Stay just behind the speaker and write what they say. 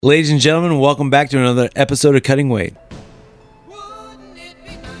Ladies and gentlemen, welcome back to another episode of Cutting Weight.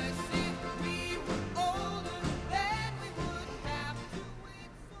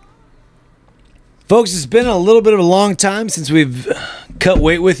 Folks, it's been a little bit of a long time since we've cut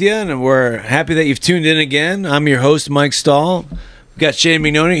weight with you, and we're happy that you've tuned in again. I'm your host, Mike Stahl. We've got Shane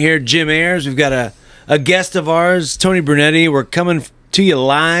McNoney here, Jim Ayers. We've got a guest of ours, Tony Brunetti. We're coming to you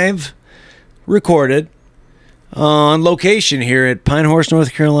live, recorded, on location here at Pinehurst,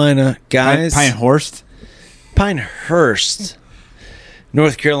 North Carolina. Guys. Pinehurst,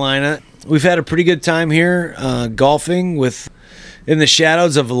 North Carolina. We've had a pretty good time here golfing in the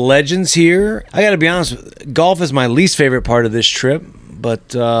shadows of legends here. I got to be honest, golf is my least favorite part of this trip,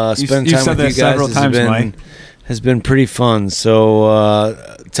 but spending time with you guys has been pretty fun. So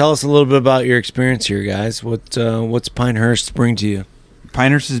tell us a little bit about your experience here, guys. What's Pinehurst bring to you?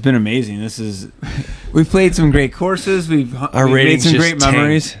 Pinehurst has been amazing. We've played some great courses. We've made some great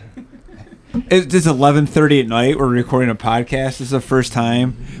memories. It's 11:30 at night. We're recording a podcast. This is the first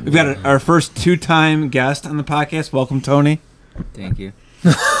time. We've got our first two-time guest on the podcast. Welcome, Tony. Thank you.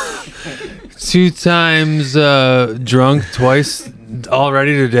 2 times drunk, twice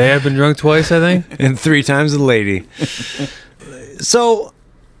already today. I've been drunk twice, I think. And 3 times a lady. So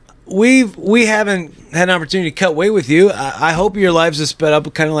we haven't had an opportunity to cut weight with you. I hope your lives have sped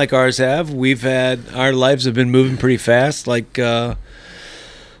up kind of like ours have. Our lives have been moving pretty fast, like the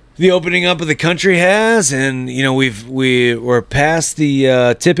opening up of the country has, and we're past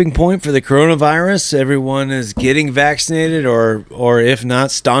the tipping point for the coronavirus. Everyone is getting vaccinated, or if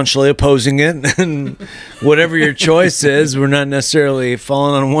not, staunchly opposing it. And whatever your choice is, we're not necessarily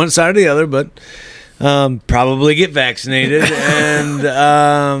falling on one side or the other, but probably get vaccinated,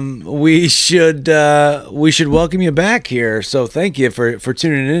 and we should welcome you back here. So thank you for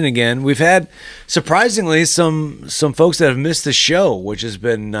tuning in again. We've had surprisingly some folks that have missed the show, which has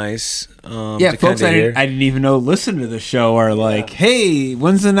been nice. Folks I didn't even know listen to the show are like, hey,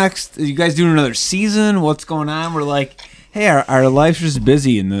 when's the next? Are you guys doing another season? What's going on? We're like, hey, our life's just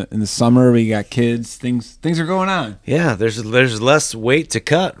busy in the summer. We got kids. Things are going on. Yeah, there's less weight to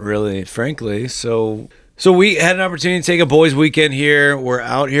cut, really, frankly. So we had an opportunity to take a boys' weekend here. We're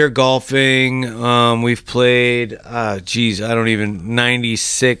out here golfing. We've played,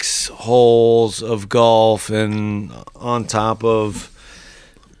 96 holes of golf, and on top of,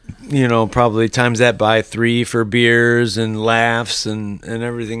 probably times that by 3 for beers and laughs and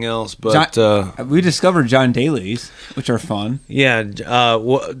everything else. But we discovered John Daly's, which are fun. Yeah,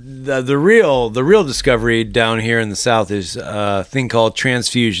 the real discovery down here in the South is a thing called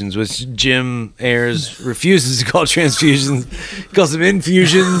transfusions, which Jim Ayers refuses to call transfusions. He calls them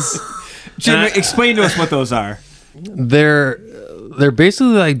infusions. Jim, explain to us what those are. They're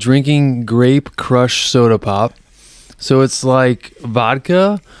basically like drinking grape crush soda pop. So it's like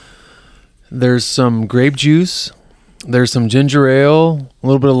vodka. There's some grape juice. There's some ginger ale, a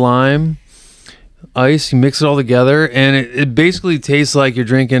little bit of lime, ice. You mix it all together, and it basically tastes like you're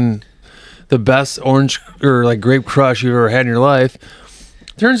drinking the best orange or like grape crush you've ever had in your life.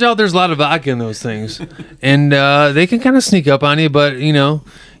 Turns out there's a lot of vodka in those things, and they can kind of sneak up on you. But you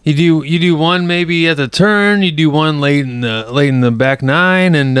do one maybe at the turn. You do one late in the back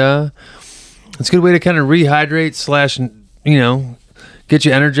nine, and it's a good way to kind of rehydrate / get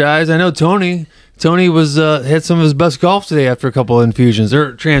you energized. I know Tony was had some of his best golf today after a couple of infusions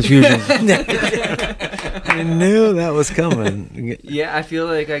or transfusions. I knew that was coming. Yeah, I feel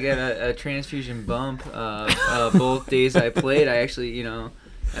like I got a transfusion bump both days I played. I actually,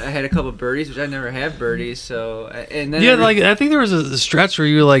 I had a couple of birdies, which I never had birdies. So, and then I think there was a stretch where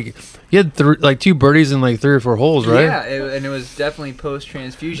you had 2 birdies in like 3 or 4 holes, right? Yeah, and it was definitely post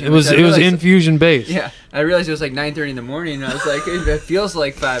transfusion. It was infusion based. Yeah, I realized it was like 9:30 in the morning. And I was like, it feels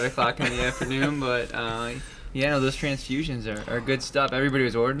like 5 o'clock in the afternoon, but those transfusions are good stuff. Everybody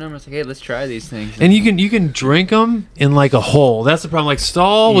was ordering them. I was like, hey, let's try these things. And you can drink them in like a hole. That's the problem. Like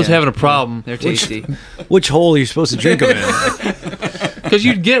Stahl was having a problem. They're tasty. Which hole are you supposed to drink them in? Because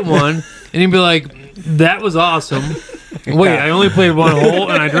you'd get one and you'd be like, that was awesome. Wait, I only played 1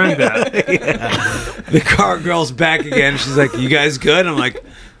 hole and I drank that. Yeah. The car girl's back again. She's like, you guys good? I'm like,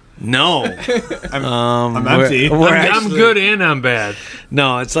 no. I'm empty. I'm good and I'm bad.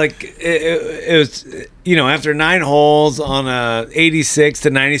 No, it's like it was, after 9 holes on a 86 to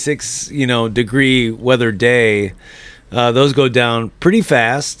 96, degree weather day, those go down pretty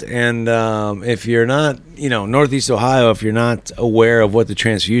fast. And if you're not, Northeast Ohio, if you're not aware of what the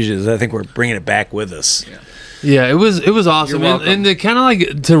transfusion is, I think we're bringing it back with us. Yeah, it was awesome. And to kind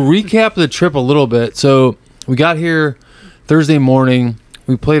of to recap the trip a little bit. So we got here Thursday morning.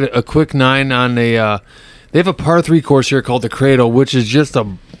 We played a quick 9 on they have a par 3 course here called the Cradle, which is just a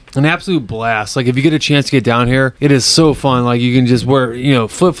an absolute blast. Like if you get a chance to get down here, it is so fun. Like you can just wear,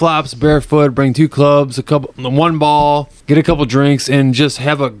 flip flops, barefoot, bring 2 clubs, one ball, get a couple drinks, and just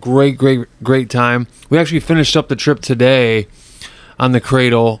have a great time. We actually finished up the trip today on the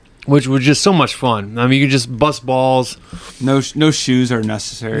Cradle, which was just so much fun. I mean, you can just bust balls. No shoes are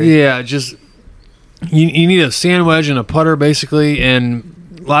necessary. Yeah, just you need a sand wedge and a putter basically,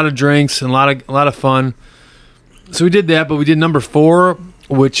 and a lot of drinks and a lot of fun. So we did that, but we did number 4,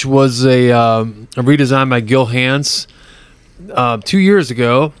 which was a redesign by Gil Hanse 2 years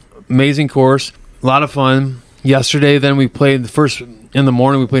ago. Amazing course, a lot of fun. Yesterday, then we played in the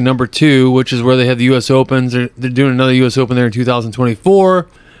morning. We played number 2, which is where they had the U.S. Opens. They're doing another U.S. Open there in 2024.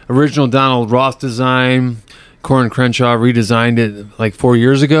 Original Donald Ross design. Corin Crenshaw redesigned it like 4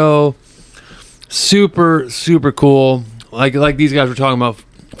 years ago. Super cool. Like these guys were talking about,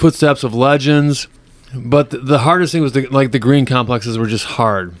 footsteps of legends. But the hardest thing was the green complexes were just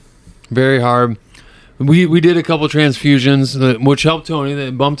hard, very hard. We did a couple transfusions, which helped Tony. They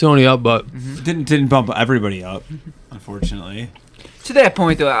bumped Tony up, but didn't bump everybody up, unfortunately. To that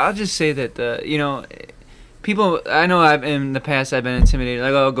point, though, I'll just say that people. I know in the past I've been intimidated.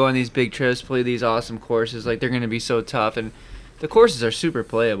 Like, oh, go on these big trips, play these awesome courses. Like they're going to be so tough, and the courses are super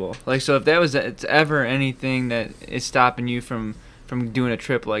playable. Like so, if it's ever anything that is stopping you from doing a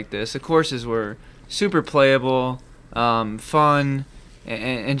trip like this, the courses were super playable, fun,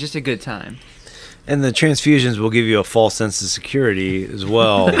 and just a good time. And the transfusions will give you a false sense of security as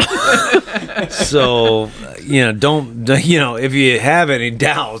well. So, don't if you have any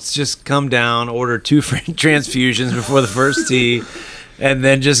doubts, just come down, order 2 transfusions before the first tee, and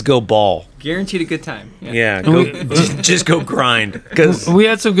then just go ball. Guaranteed a good time. Yeah, just go grind. Because we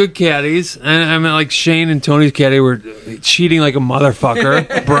had some good caddies, and I mean, like Shane and Tony's caddy were cheating like a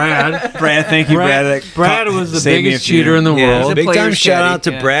motherfucker. Brad, thank you, Brad. Brad was the biggest cheater in the world. Big time shout out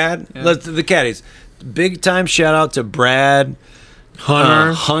to Brad. The caddies. Big time shout out to Brad,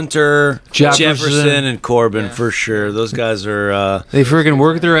 Hunter, Jefferson, and Corbin for sure. Those guys are they freaking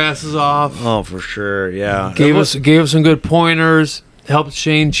worked their asses off. Oh, for sure, yeah. Gave us some good pointers. Helped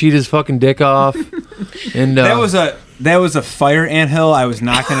Shane cheat his fucking dick off. And that was a fire anthill. I was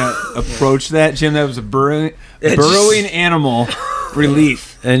not going to approach that, Jim. That was a burrowing animal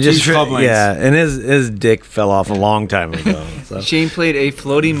relief. And just and his dick fell off a long time ago. So. Shane played a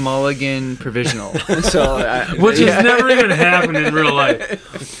floating mulligan provisional, which has never even happened in real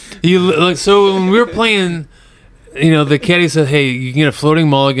life. So when we were playing, the caddy said, "Hey, you can get a floating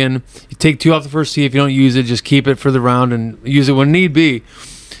mulligan. You take 2 off the first tee. If you don't use it, just keep it for the round and use it when need be."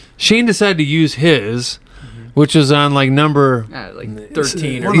 Shane decided to use his, which was on like number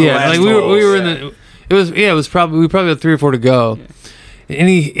 13 or we were in the. It was probably we probably had 3 or 4 to go. Yeah. And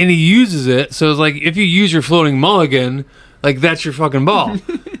he uses it, so it's like if you use your floating mulligan, like that's your fucking ball.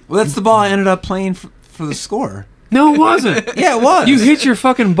 Well, that's the ball I ended up playing for the score. No, it wasn't. Yeah, it was. You hit your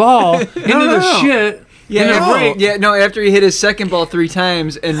fucking ball into the shit. After he hit his second ball 3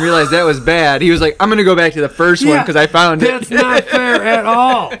 times and realized that was bad, he was like, I'm going to go back to the first one because I found That's not fair at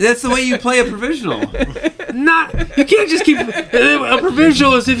all. That's the way you play a provisional. You can't just keep... A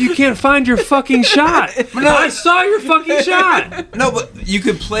provisional is if you can't find your fucking shot. No, I saw your fucking shot. No, but you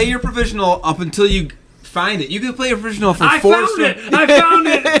could play your provisional up until you find it. You can play a provisional for I found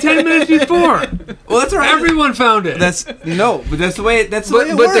it 10 minutes before. Well, that's right. Everyone found it. That's the way it works.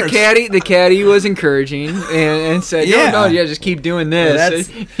 But the caddy was encouraging and said, just keep doing this.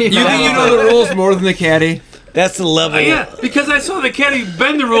 You think you know the rules more than the caddy? That's the level. Because I saw the caddy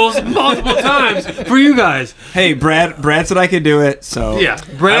bend the rules multiple times for you guys. Hey, Brad said I could do it, so yeah.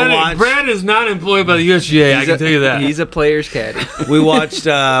 Brad is not employed by the USGA. I can tell you that. He's a player's caddy. We watched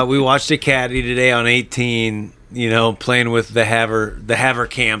a caddy today on 18. Playing with the Haver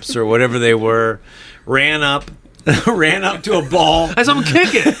camps or whatever they were. Ran up to a ball. I saw him kick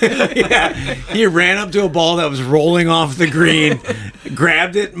it. He ran up to a ball that was rolling off the green,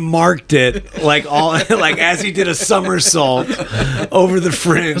 grabbed it, marked it like as he did a somersault over the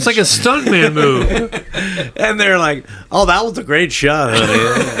fringe. It's like a stuntman move. And they're like, "Oh, that was a great shot,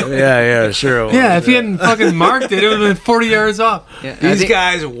 honey." Yeah, sure. Yeah, if he hadn't fucking marked it, it would have been 40 yards off. Yeah, these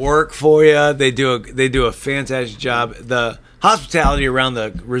guys work for you. They do a fantastic job. The hospitality around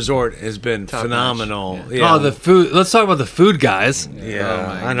the resort has been phenomenal. Yeah. Oh, the food. Let's talk about the food, guys.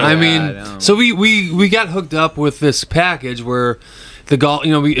 Yeah, I mean, so we got hooked up with this package where the golf,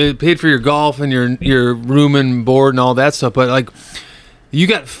 we paid for your golf and your room and board and all that stuff, but like you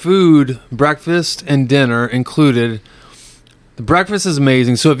got food, breakfast and dinner included. The breakfast is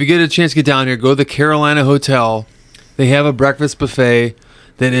amazing. So if you get a chance to get down here, go to the Carolina Hotel. They have a breakfast buffet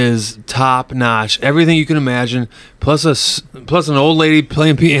that is top notch. Everything you can imagine, plus an old lady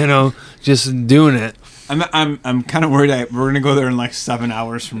playing piano, just doing it. I'm kind of worried that we're gonna go there in like 7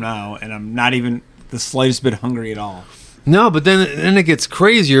 hours from now, and I'm not even the slightest bit hungry at all. No, but then it gets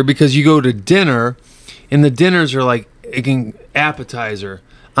crazier because you go to dinner, and the dinners are like appetizer,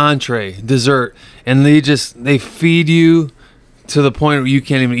 entree, dessert, and they feed you to the point where you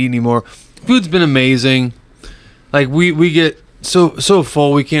can't even eat anymore. Food's been amazing. Like we get so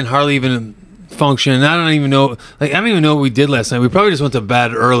full we can't hardly even function. And I don't even know what we did last night. We probably just went to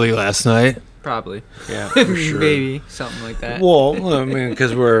bed early last night. Probably. Yeah, for sure. Maybe something like that. Well, I mean,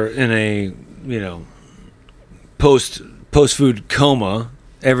 because we're in a post food coma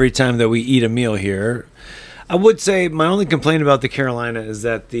every time that we eat a meal here. I would say my only complaint about the Carolina is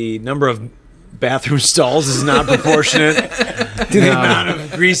that the number of bathroom stalls is not proportionate to the amount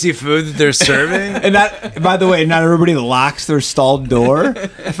of greasy food that they're serving. And by the way, not everybody locks their stall door.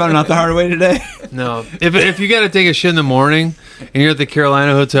 I found out the hard way today. No, if you got to take a shit in the morning and you're at the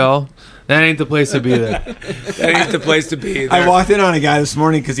Carolina Hotel, that ain't the place to be there. That ain't the place to be there. I walked in on a guy this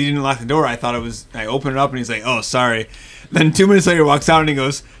morning because he didn't lock the door. I opened it up and he's like, "Oh, sorry." Then 2 minutes later, he walks out and he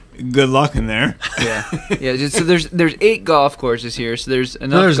goes, "Good luck in there." Yeah. So there's 8 golf courses here. So there's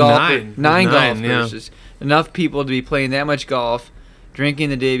enough golf. Nine golf courses. Enough people to be playing that much golf, drinking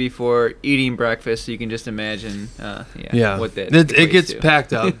the day before, eating breakfast. So you can just imagine. What that. It gets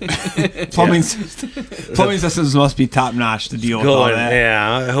packed up. Plumbing systems must be top notch to deal with all that.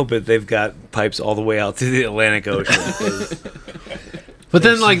 Yeah, I hope that they've got pipes all the way out to the Atlantic Ocean. But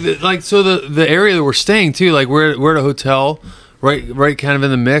then, so the area that we're staying too, like we're at a hotel, right, kind of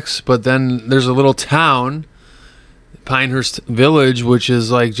in the mix. But then there's a little town, Pinehurst Village, which is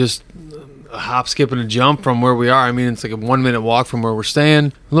like just a hop, skip, and a jump from where we are. I mean, it's like a 1 minute walk from where we're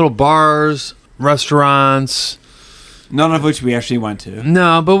staying. Little bars, restaurants. None of which we actually went to.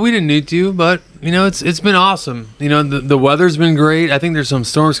 No, but we didn't need to. But it's been awesome. The weather's been great. I think there's some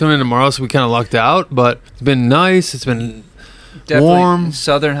storms coming in tomorrow, so we kind of lucked out. But it's been nice. It's been definitely warm.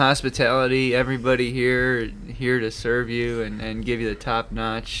 Southern hospitality. Everybody here to serve you and give you the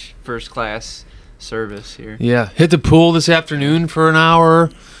top-notch, first-class service here. Yeah, hit the pool this afternoon for an hour,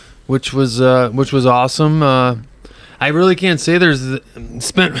 which was awesome. I really can't say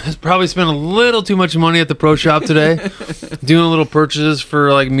probably spent a little too much money at the pro shop today, doing a little purchases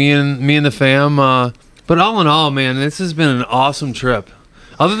for like me and the fam. But all in all, man, this has been an awesome trip.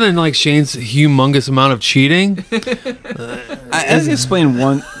 Other than like Shane's humongous amount of cheating, I can explain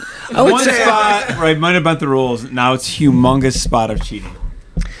one. I would say spot right might have bent the rules. Now it's humongous spot of cheating.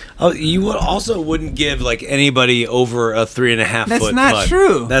 Oh, you wouldn't give like anybody over a 3.5 That's foot not putt.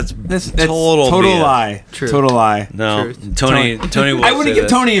 true. That's total BS. lie. True. Total lie. No, Truth. Tony. I wouldn't give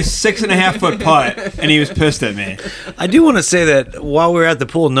Tony a 6.5 foot putt, and he was pissed at me. I do want to say that while we were at the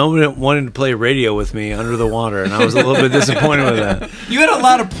pool, nobody wanted to play radio with me under the water, and I was a little bit disappointed with that. You had a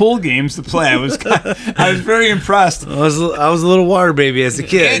lot of pool games to play. I was very impressed. I was a little water baby as a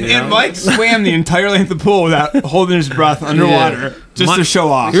kid. And Mike swam the entire length of the pool without holding his breath underwater just to show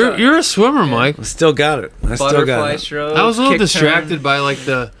off. You're a swimmer, Mike. I still got it. Butterfly stroke. I was a little kick distracted turn. by like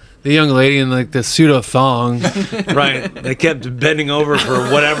the young lady in like the pseudo thong. Right. They kept bending over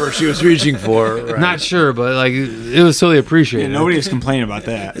for whatever she was reaching for. Right. Not sure, but like it was totally appreciated. Yeah, nobody was complaining about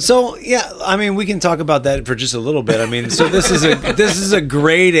that. So yeah, I mean, we can talk about that for just a little bit. I mean, so this is a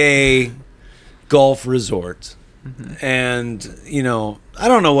grade A golf resort, and I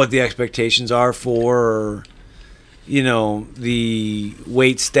don't know what the expectations are for the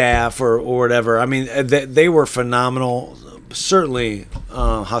wait staff or whatever. I mean, they were phenomenal, certainly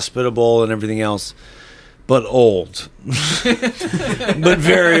hospitable and everything else, but old, but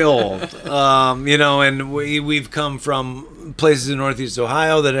very old. And we've come from places in Northeast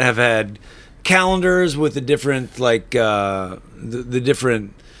Ohio that have had calendars with the different the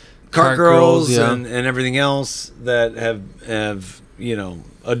different cart girls and everything else that have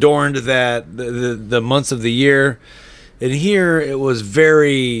adorned that the months of the year. And here it was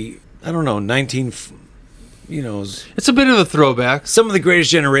very, I don't know, it's a bit of a throwback. Some of the Greatest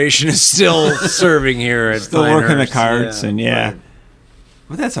Generation is still serving here at still Pinehurst. working the cards Right.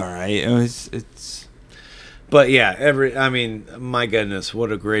 But that's all right. It's But yeah, my goodness,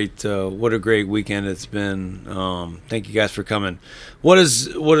 what a great weekend it's been. Thank you guys for coming. What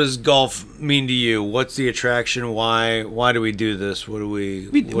does golf mean to you? What's the attraction? Why do we do this? What do we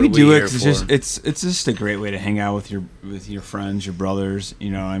do here it. It's just a great way to hang out with your friends, your brothers.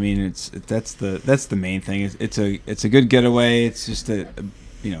 That's the main thing. It's a good getaway. It's just a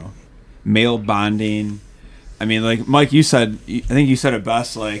male bonding. I mean, like Mike, I think you said it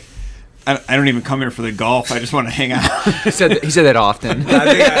best. Like, I don't even come here for the golf. I just want to hang out. He said that often.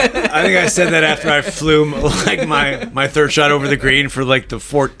 I think I said that after I flew like my third shot over the green for like the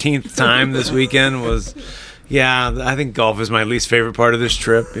 14th time this weekend was. Yeah, I think golf is my least favorite part of this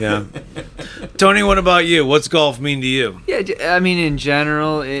trip. Yeah. Tony, what about you? What's golf mean to you? Yeah, I mean, in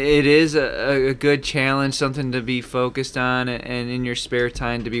general, it is a good challenge, something to be focused on and in your spare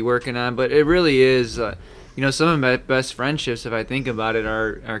time to be working on. But it really is, some of my best friendships, if I think about it,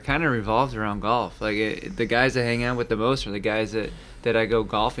 are kind of revolved around golf. Like the guys I hang out with the most are the guys that I go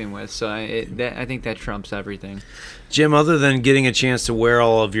golfing with. So I think that trumps everything. Jim, other than getting a chance to wear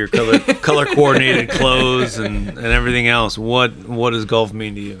all of your color coordinated clothes and everything else, what does golf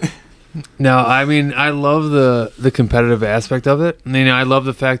mean to you? No, I mean, I love the competitive aspect of it. I love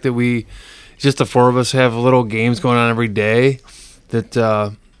the fact that we, just the four of us, have little games going on every day that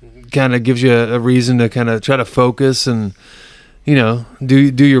kind of gives you a reason to kind of try to focus and,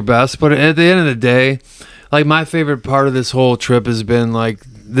 do your best. But at the end of the day, like, my favorite part of this whole trip has been like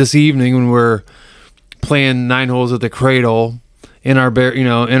this evening when we're playing 9 holes at the Cradle in our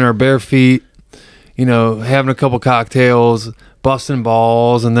bare feet, having a couple cocktails, busting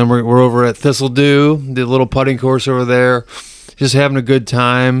balls, and then we're over at Thistledew, the little putting course over there, just having a good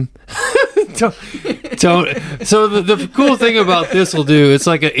time. So the cool thing about Thistledew, it's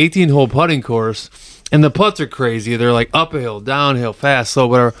like an 18-hole putting course. And the putts are crazy. They're like up a hill, downhill, fast, slow,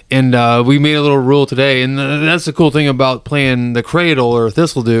 whatever. And we made a little rule today. And that's the cool thing about playing the Cradle or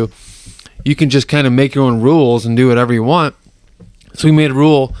Thistledew. You can just kind of make your own rules and do whatever you want. So we made a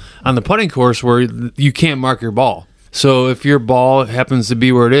rule on the putting course where you can't mark your ball. So if your ball happens to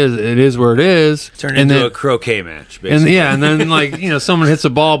be where it is where it is. Turn into a croquet match, basically. And then someone hits a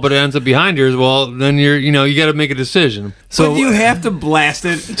ball but it ends up behind yours, well, then you got to make a decision. So you have to blast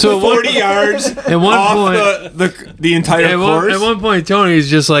it 40 yards at one off point, the entire course. At one point, Tony's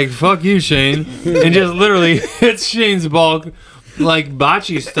just like, fuck you, Shane, and just literally hits Shane's ball like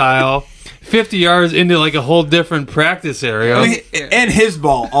bocce style 50 yards into like a whole different practice area. And his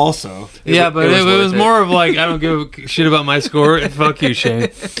ball also. But it was more of like, I don't give a shit about my score. Fuck you, Shane.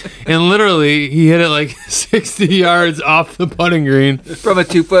 And literally, he hit it like 60 yards off the putting green. From a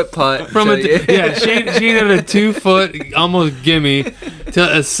 2-foot putt. Shane hit a 2-foot, almost gimme, to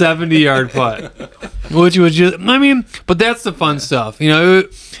a 70-yard putt. Which was just, but that's the fun stuff.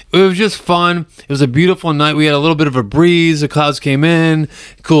 It was just fun. It was a beautiful night. We had a little bit of a breeze. The clouds came in,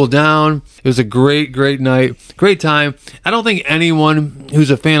 cooled down. It was a great, great night. Great time. I don't think anyone who's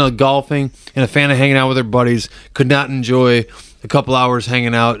a fan of golfing and a fan of hanging out with their buddies could not enjoy a couple hours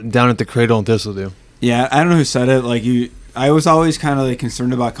hanging out down at the Cradle in Thistledew. Yeah, I don't know who said it. I was always kind of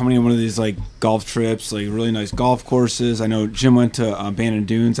concerned about coming on one of these golf trips, really nice golf courses. I know Jim went to Bandon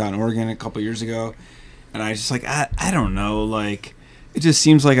Dunes out in Oregon a couple years ago, and I was just I don't know, it just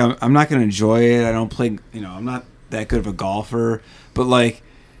seems like I'm not going to enjoy it. I don't play, I'm not that good of a golfer, but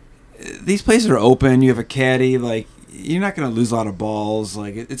these places are open. You have a caddy, you're not going to lose a lot of balls.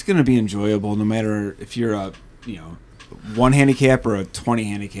 It's going to be enjoyable no matter if you're a 1 handicap or a 20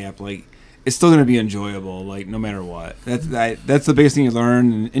 handicap. It's still going to be enjoyable, no matter what. That's the biggest thing you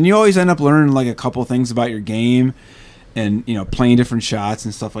learn, and you always end up learning a couple things about your game, and playing different shots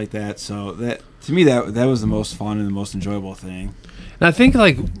and stuff like that. So that, to me, that was the most fun and the most enjoyable thing. And I think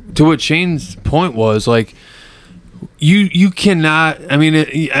to what Shane's point was, you cannot.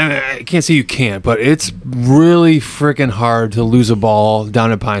 I can't say you can't, but it's really freaking hard to lose a ball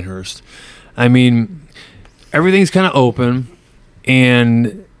down at Pinehurst. Everything's kind of open,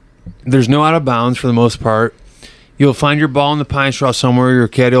 and there's no out of bounds for the most part. You'll find your ball in the pine straw somewhere. Your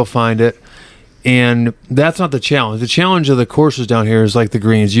caddy will find it. And that's not the challenge. The challenge of the courses down here is like the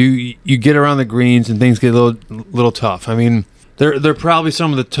greens. You get around the greens and things get a little tough. They're probably some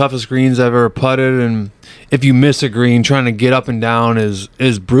of the toughest greens I've ever putted, and if you miss a green, trying to get up and down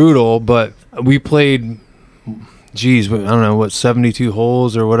is brutal. But we played, I don't know, 72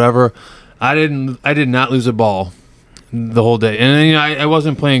 holes or whatever. I did not lose a ball the whole day, and I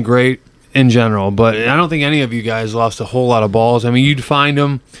wasn't playing great in general, but I don't think any of you guys lost a whole lot of balls. You'd find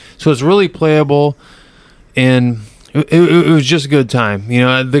them, so it's really playable, and it was just a good time.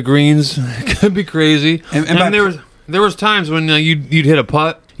 The greens could be crazy, and there was times when you'd hit a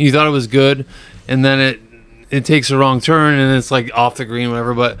putt, you thought it was good, and then it takes a wrong turn and it's off the green,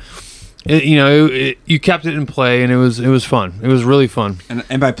 whatever. But you kept it in play, and it was fun. It was really fun.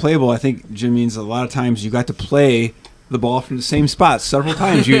 And by playable, I think Jim means a lot of times you got to play the ball from the same spot several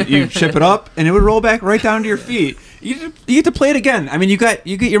times. You chip it up, and it would roll back right down to your feet. You get to play it again. You get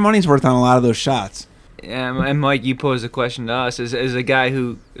your money's worth on a lot of those shots. and Mike, you posed a question to us as a guy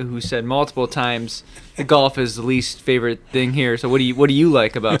who said multiple times the golf is the least favorite thing here. So what do you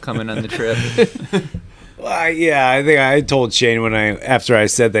like about coming on the trip? Well, I think I told Shane after I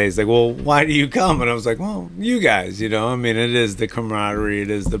said that, he's like, well, why do you come? And I was like, well, you guys, I mean, it is the camaraderie, it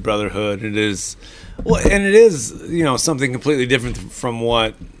is the brotherhood, it is, and it is, something completely different from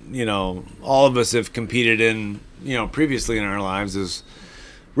what, all of us have competed in, previously in our lives as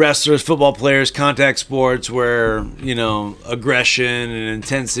wrestlers, football players, contact sports, where, aggression and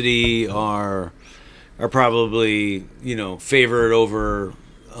intensity are probably, favored over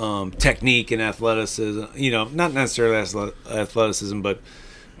technique and athleticism, not necessarily athleticism, but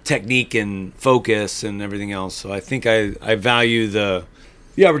technique and focus and everything else. So I think I value the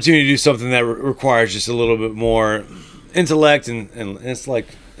opportunity to do something that requires just a little bit more intellect, and it's like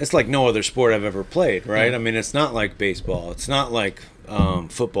no other sport I've ever played, right? I mean, it's not like baseball, it's not like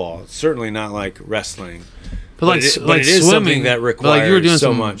football, it's certainly not like wrestling. But it is swimming, something that requires you were doing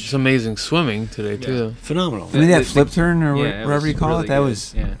so much. Some amazing swimming today too. Phenomenal. I mean, that flip turn or whatever you call really it, that good.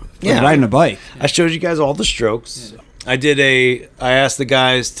 was Yeah. riding a bike. I showed you guys all the strokes. I asked the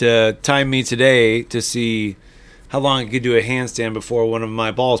guys to time me today to see how long I could do a handstand before one of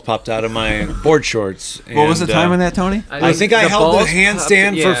my balls popped out of my board shorts. What was the time on that, Tony? I think I held the balls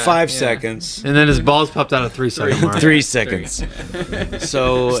handstand popped- for 5 yeah. seconds. And then his balls popped out of 3 seconds. Mark. 3 seconds.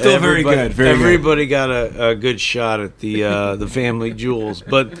 So Still very good, very good. everybody got a good shot at the family jewels.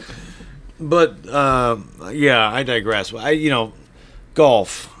 But I digress.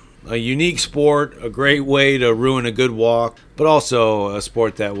 Golf, a unique sport, a great way to ruin a good walk, but also a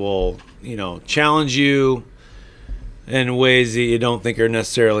sport that will challenge you in ways that you don't think are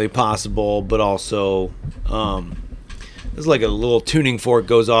necessarily possible, but also it's like a little tuning fork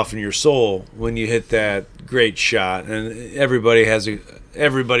goes off in your soul when you hit that great shot. And everybody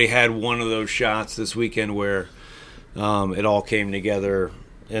had one of those shots this weekend where it all came together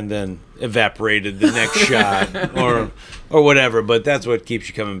and then evaporated the next shot or whatever. But that's what keeps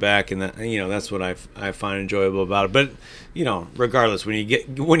you coming back, and that's what I find enjoyable about it. But regardless, when you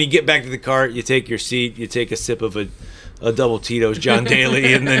get back to the cart, you take your seat, you take a sip of a double Tito's John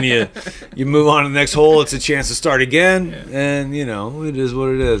Daly, and then you move on to the next hole. It's a chance to start again, and it is what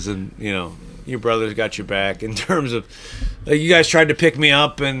it is. And your brother's got your back in terms of you guys tried to pick me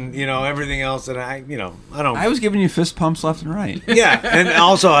up and everything else, and I don't. I was giving you fist pumps left and right. Yeah, and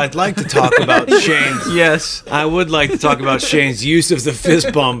also I'd like to talk about Shane's. Yes. I would like to talk about Shane's use of the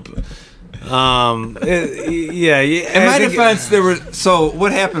fist bump. In my defense, there were. So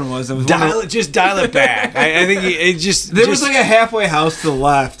what happened was just dial it back. I think there was like a halfway house to the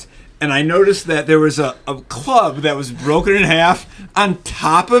left, and I noticed that there was a club that was broken in half on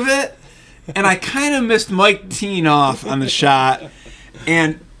top of it, and I kind of missed Mike teeing off on the shot,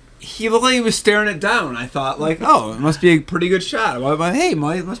 and he was staring it down. I thought it must be a pretty good shot. I went, hey,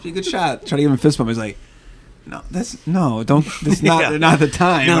 Mike, it must be a good shot. Try to give him a fist bump. He's like, that's not the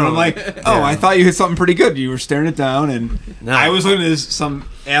time. No. And I'm like, I thought you hit something pretty good. You were staring it down, and I was looking at some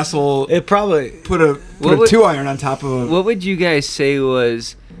asshole. It probably put a 2-iron on top of a. What would you guys say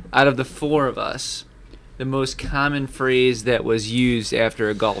was, out of the four of us, the most common phrase that was used after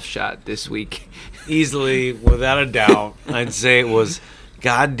a golf shot this week? Easily, without a doubt, I'd say it was,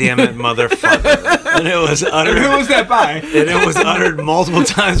 "God damn it, motherfucker!" And it was uttered. Who was that by? And it was uttered multiple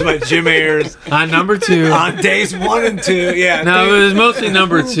times by Jim Ayers On number 2. on days 1 and 2. Yeah. No, it was mostly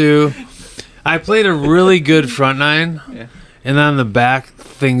number 2. I played a really good front nine, and then on the back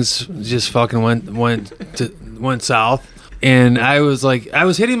things just fucking went south. And I was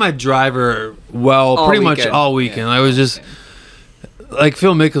hitting my driver pretty much all weekend. I was just like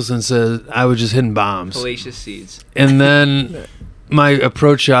Phil Mickelson said, I was just hitting bombs. Fallacious seeds. And then my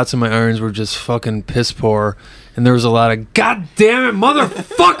approach shots and my irons were just fucking piss poor. And there was a lot of "God damn it,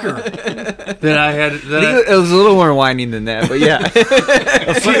 motherfucker!" that I had. It was a little more whining than that, but yeah.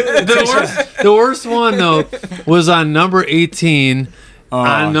 The worst one though was on number 18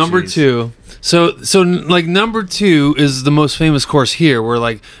 on number 2. So like number 2 is the most famous course here, where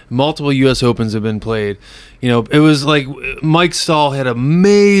like multiple U.S. Opens have been played. It was like Mike Stahl had an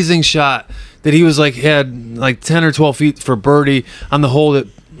amazing shot that he was had 10 or 12 feet for birdie on the hole that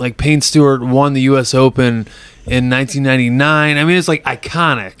like Payne Stewart won the U.S. Open in 1999. I mean, it's like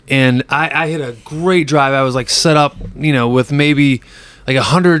iconic. And I hit a great drive. I was like set up, with maybe like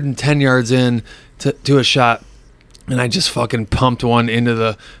 110 yards in to a shot. And I just fucking pumped one into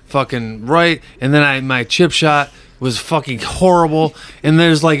the fucking right. And then my chip shot was fucking horrible. And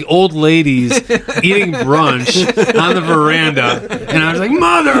there's like old ladies eating brunch on the veranda. And I was like,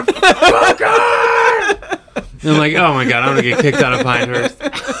 motherfucker! And I'm like, oh my God, I'm going to get kicked out of Pinehurst.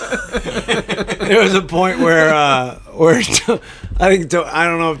 there was a point where I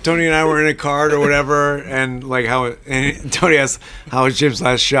don't know if Tony and I were in a cart or whatever, and like and Tony asked how was Jim's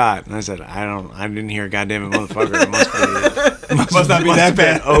last shot, and I said I didn't hear a goddamn motherfucker. It must not be that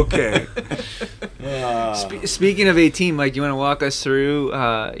bad. Okay. Speaking of 18, Mike, you want to walk us through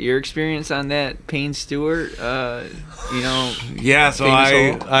your experience on that Payne Stewart? Yeah. So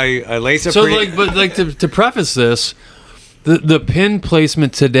I laced up. So to preface this. The pin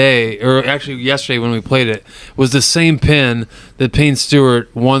placement today, or actually yesterday when we played it, was the same pin that Payne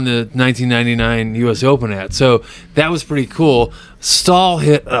Stewart won the 1999 U.S. Open at. So that was pretty cool. Stahl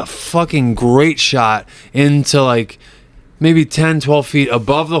hit a fucking great shot into like maybe 10, 12 feet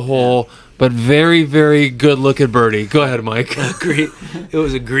above the hole, but very, very good looking birdie. Go ahead, Mike. It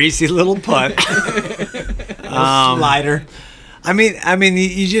was a greasy little putt. Slider. I mean,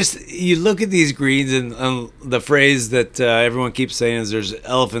 you look at these greens, and the phrase that everyone keeps saying is "there's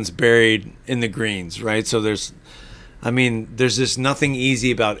elephants buried in the greens," right? So there's just nothing easy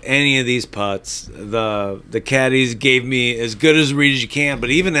about any of these putts. The caddies gave me as good as a read as you can,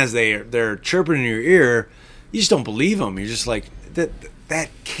 but even as they're chirping in your ear, you just don't believe them. You're just like that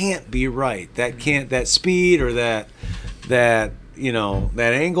can't be right. That speed or that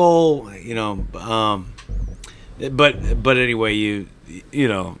angle, But anyway,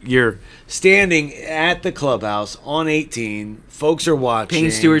 you're standing at the clubhouse on 18. Folks are watching.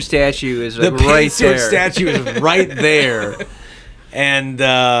 Payne Stewart statue is right there. The Payne Stewart statue is right there, and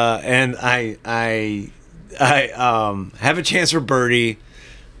I have a chance for birdie,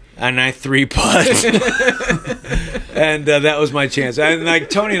 and I 3-putt, and that was my chance. And like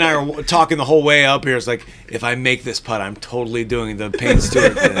Tony and I were talking the whole way up here. It's like, if I make this putt, I'm totally doing the Payne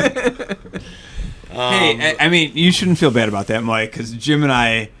Stewart thing. Hey, I mean, you shouldn't feel bad about that, Mike, because Jim and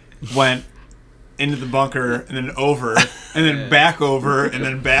I went into the bunker and then over and then back over and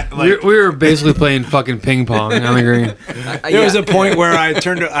then back. Like we were basically playing fucking ping pong on the green. There was a point where I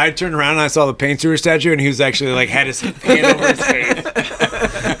turned around and I saw the Payne Stewart statue, and he was actually like had his hand over his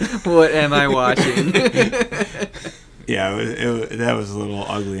face. What am I watching? Yeah, that was a little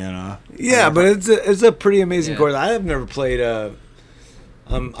ugly and but it's a pretty amazing course. I have never played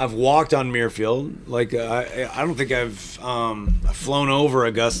I've walked on Muirfield. Like I don't think I've flown over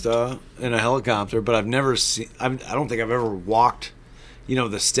Augusta in a helicopter, but I've never seen. I don't think I've ever walked,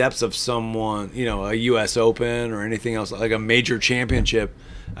 the steps of someone, a U.S. Open or anything else like a major championship.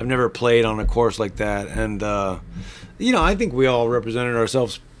 I've never played on a course like that, and I think we all represented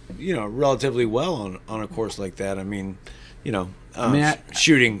ourselves, relatively well on a course like that. I mean,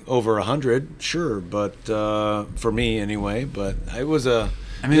 shooting over 100, sure, but for me anyway. But it was a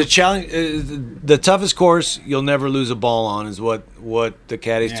challenge. The toughest course you'll never lose a ball on is what the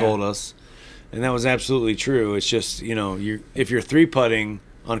caddies told us, and that was absolutely true. It's just if you're 3-putting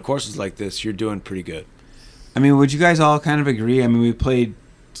on courses like this, you're doing pretty good. I mean, would you guys all kind of agree? I mean, we played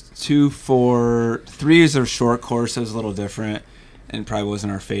 2, 4, 3 is a short course. It was a little different, and probably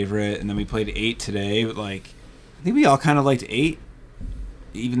wasn't our favorite. And then we played 8 today, but I think we all kind of liked 8,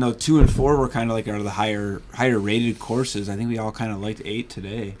 even though 2 and 4 were kind of like the higher rated courses. I think we all kind of liked 8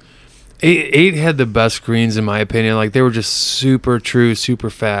 today. 8 had the best greens in my opinion. Like they were just super true, super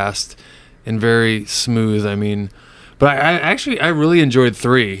fast, and very smooth. I mean, but I really enjoyed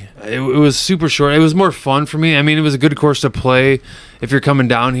 3. It was super short. It was more fun for me. I mean, it was a good course to play if you're coming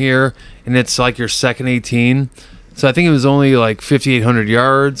down here and it's like your second 18. So I think it was only like 5,800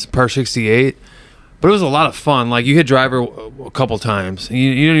 yards, par 68. But it was a lot of fun. Like you hit driver a couple times.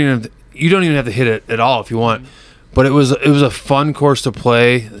 You don't even have to hit it at all if you want. But it was a fun course to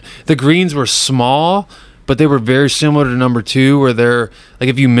play. The greens were small, but they were very similar to number 2, where they're like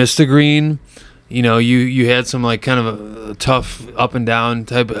if you missed a green, you had some like kind of a tough up and down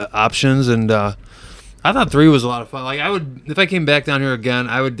type of options. And I thought 3 was a lot of fun. Like if I came back down here again,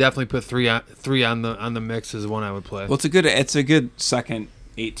 I would definitely put 3 on the mix as one I would play. Well, it's a good second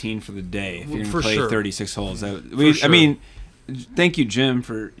 18 for the day if you're going to play 36 holes. I mean, thank you,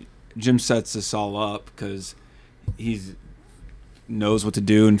 Jim, Jim sets this all up because he knows what to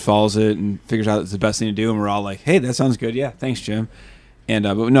do and follows it and figures out it's the best thing to do, and we're all like, hey, that sounds good. Yeah, thanks, Jim. And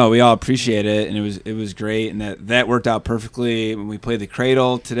but no, we all appreciate it, and it was great, and that worked out perfectly. When we played the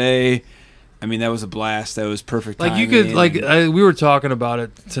Cradle today, I mean, that was a blast. That was perfect timing. Like you could we were talking about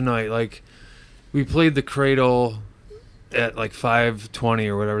it tonight. Like we played the Cradle at like 5:20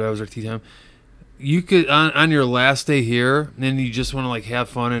 or whatever, that was our tee time. You could on your last day here, and then you just want to like have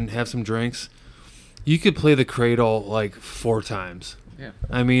fun and have some drinks, you could play the Cradle like 4 times. Yeah.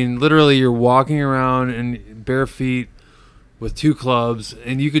 I mean, literally you're walking around in bare feet, with 2 clubs,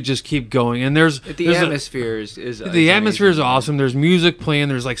 and you could just keep going. And there's atmosphere is the atmosphere is awesome. There's music playing.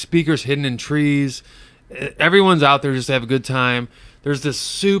 There's like speakers hidden in trees. Everyone's out there just to have a good time. There's this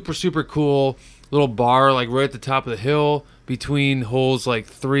super, super cool little bar like right at the top of the hill between holes like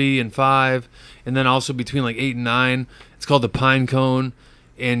 3 and 5, and then also between like 8 and 9. It's called the Pine Cone.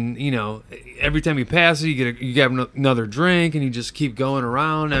 And every time you pass it, you get another drink, and you just keep going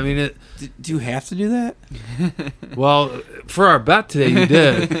around. I mean, do you have to do that? Well, for our bet today, you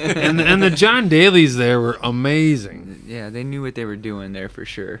did. and the John Daly's there were amazing. Yeah, they knew what they were doing there for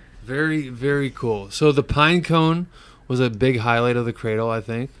sure. Very, very cool. So the Pine Cone was a big highlight of the Cradle, I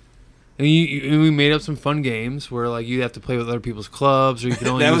think. And we made up some fun games where like you'd have to play with other people's clubs, or you could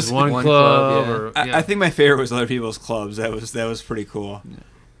only use one club. Yeah. I think my favorite was other people's clubs. That was pretty cool. Yeah.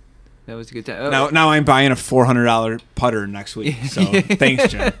 That was a good time. Now I'm buying a $400 putter next week. So thanks,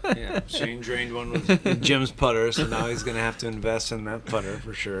 Jim. Yeah, Shane drained one with Jim's putter, so now he's going to have to invest in that putter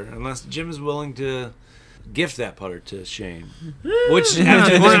for sure, unless Jim is willing to gift that putter to Shane. Which we're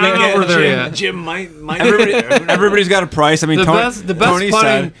not over there yet. Jim might everybody's got a price. I mean,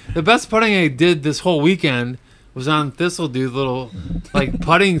 the best putting I did this whole weekend was on Thistle Dude's little like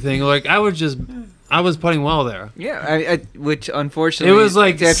putting thing. Like I was putting well there. Yeah, which unfortunately it was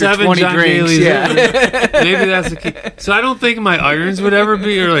like after 7 20 John drinks. Daly's. Yeah. Maybe that's the key. So I don't think my irons would ever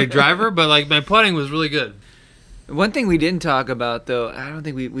be or like driver, but like my putting was really good. One thing we didn't talk about, though, I don't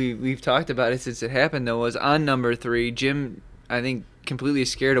think we've talked about it since it happened, though, was on number 3, Jim, I think, completely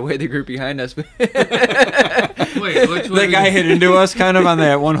scared away the group behind us. Wait, which one? That guy hit into us kind of on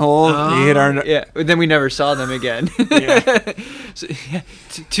that one hole. He hit our... Yeah, but then we never saw them again. Yeah. So, yeah,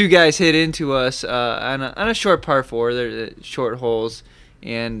 2 guys hit into us on a short par 4. They're short holes.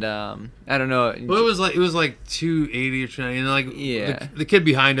 And I don't know. Well, it was like 280 or 290, and like yeah. the kid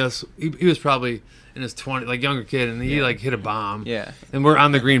behind us, he was probably in his 20s, like younger kid, and he like hit a bomb. Yeah. And we're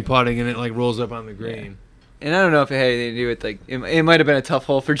on the green putting, and it like rolls up on the green. Yeah. And I don't know if it had anything to do with like it might have been a tough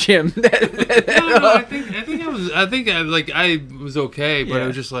hole for Jim. No, I think I was okay, but it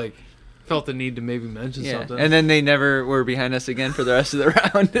was just like felt the need to maybe mention something. And then they never were behind us again for the rest of the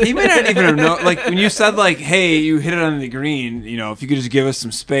round. He may not even have known. Like when you said like, "Hey, you hit it on the green," if you could just give us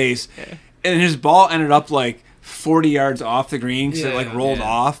some space, and his ball ended up like 40 yards off the green because it like rolled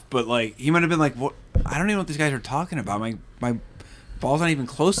off. But like he might have been like, "What? I don't even know what these guys are talking about. My ball's not even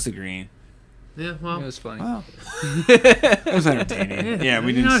close to the green." Yeah, well, it was funny. Wow. It was entertaining. Yeah,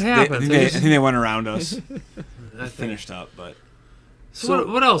 we didn't. I think they went around us. I finished up, but. So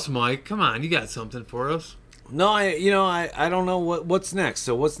what else, Mike? Come on, you got something for us? No, I don't know what's next.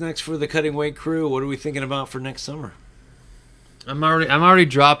 So what's next for the Cutting Weight crew? What are we thinking about for next summer? I'm already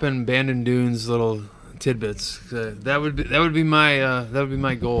dropping Bandon Dunes little tidbits. That would be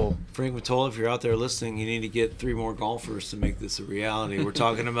my goal. Frank Matola, if you're out there listening, you need to get 3 more golfers to make this a reality. We're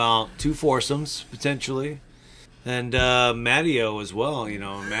talking about 2 foursomes potentially. And Matteo as well,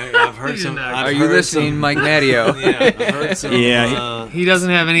 I've heard some. Are you listening, Mike Matteo? Yeah, I've heard some. Yeah, he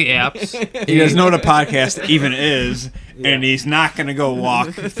doesn't have any apps. He doesn't know what a podcast even is, and he's not going to go walk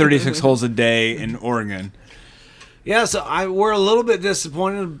 36 holes a day in Oregon. Yeah, so we're a little bit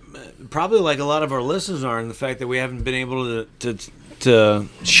disappointed, probably like a lot of our listeners are, in the fact that we haven't been able to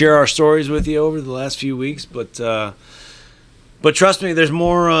share our stories with you over the last few weeks, But trust me, there's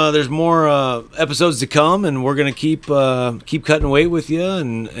more episodes to come, and we're gonna keep cutting weight with you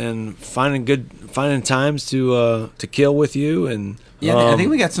and finding times to kill with you. And I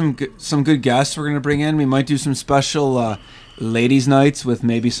think we got some good guests we're gonna bring in. We might do some special ladies' nights with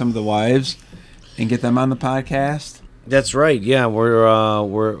maybe some of the wives and get them on the podcast. That's right. Yeah, we're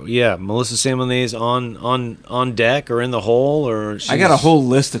Melissa Samonese on deck or in the hole, or I got a whole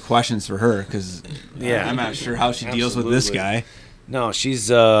list of questions for her because I'm not sure how she deals with this guy. No, she's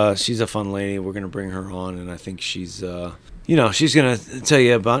a fun lady. We're gonna bring her on, and I think she's she's gonna tell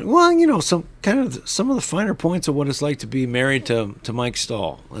you about some of the finer points of what it's like to be married to Mike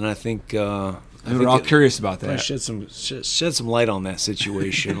Stahl, and I think. We're all curious about that. Shed some light on that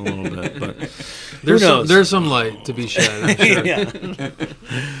situation a little bit, but there's some light to be shed. I'm sure. Yeah.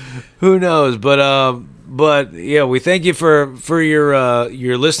 Who knows? But yeah, we thank you for your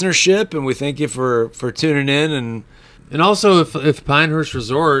listenership, and we thank you for tuning in and also if Pinehurst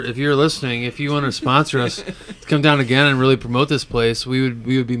Resort, if you're listening, if you want to sponsor us to come down again and really promote this place, we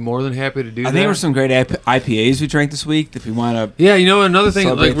would be more than happy to do that. I think there were some great IPAs we drank this week. If we want to, yeah, another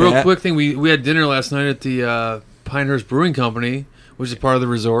thing, like real quick thing, we had dinner last night at the Pinehurst Brewing Company, which is part of the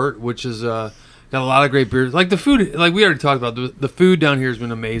resort, which is got a lot of great beers. Like the food, like we already talked about, the food down here has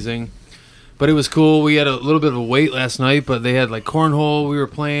been amazing. But it was cool. We had a little bit of a wait last night, but they had like cornhole we were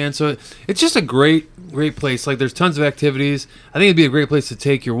playing. So it's just a great great place. Like, there's tons of activities. I think it'd be a great place to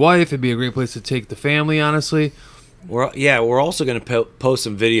take your wife. It'd be a great place to take the family, honestly. We're also going to post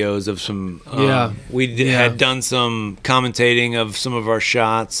some videos of some. Had done some commentating of some of our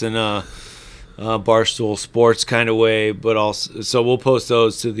shots in a Barstool Sports kind of way, but also so we'll post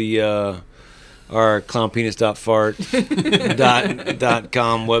those to the our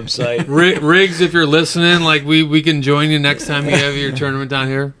clownpenis.fart.com website. Riggs, if you're listening, like we can join you next time you have your tournament down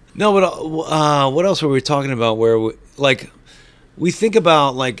here. No, but what else were we talking about? Where we think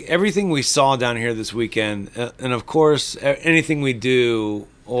about like everything we saw down here this weekend, and of course anything we do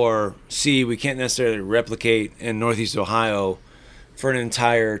or see, we can't necessarily replicate in Northeast Ohio for an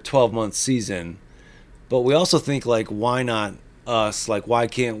entire 12-month season. But we also think like, why not us? Like, why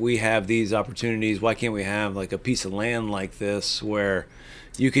can't we have these opportunities? Why can't we have like a piece of land like this where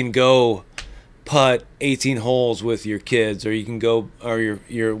you can go putt 18 holes with your kids, or you can go, or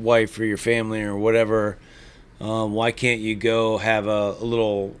your wife or your family or whatever. Why can't you go have a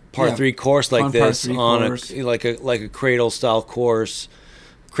little par 3 course like this on like a cradle style course,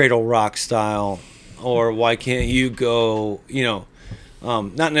 cradle rock style, or why can't you go,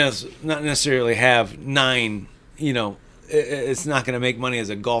 not necessarily have 9, it's not going to make money as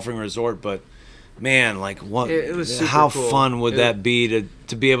a golfing resort, but man, like what? It was how cool. Fun would that be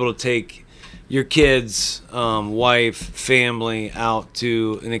to be able to take your kids, wife, family out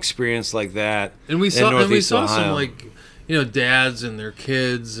to an experience like that? And we saw some like dads and their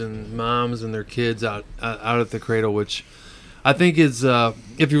kids and moms and their kids out at the cradle, which I think is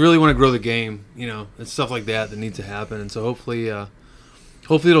if you really want to grow the game, it's stuff like that needs to happen. And so hopefully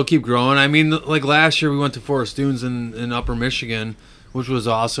it'll keep growing. I mean, like last year we went to Forest Dunes in Upper Michigan, which was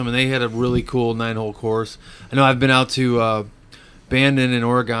awesome, and they had a really cool 9-hole course. I know I've been out to Bandon in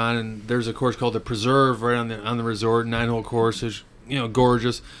Oregon, and there's a course called the Preserve right on the resort, 9-hole course is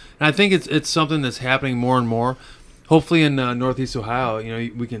gorgeous. And I think it's something that's happening more and more. Hopefully in Northeast Ohio,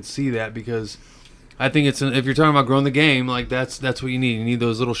 we can see that, because I think if you're talking about growing the game, like that's what you need. You need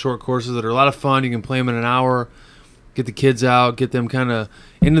those little short courses that are a lot of fun. You can play them in an hour, get the kids out, get them kind of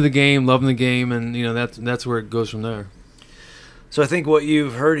into the game, loving the game, and that's where it goes from there. So I think what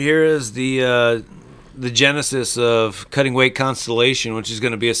you've heard here is the genesis of Cutting Weight Constellation, which is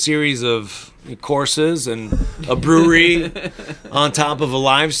going to be a series of courses and a brewery on top of a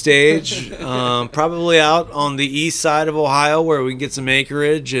live stage, probably out on the east side of Ohio where we can get some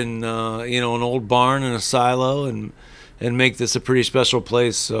acreage and an old barn and a silo and make this a pretty special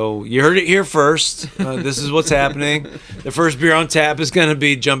place. So you heard it here first. This is what's happening. The first beer on tap is going to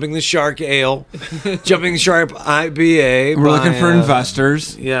be Jumping the Shark Ale, Jumping the Shark IBA. We're looking for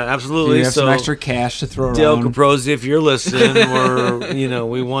investors. Yeah, absolutely. You have some extra cash to throw around. Dale Caprosi, if you're listening,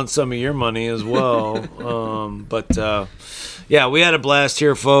 we want some of your money as well. Yeah, we had a blast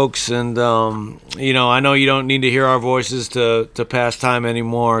here, folks, and I know you don't need to hear our voices to pass time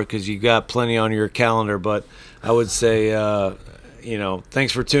anymore because you got plenty on your calendar, but I would say,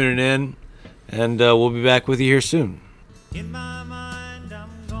 thanks for tuning in, and we'll be back with you here soon. In my mind, I'm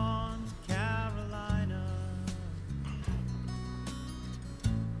gone to Carolina.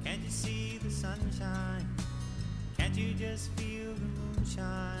 Can't you see the sunshine? Can't you just feel the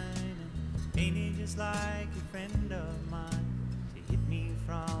moonshine? Ain't it just like a friend of mine?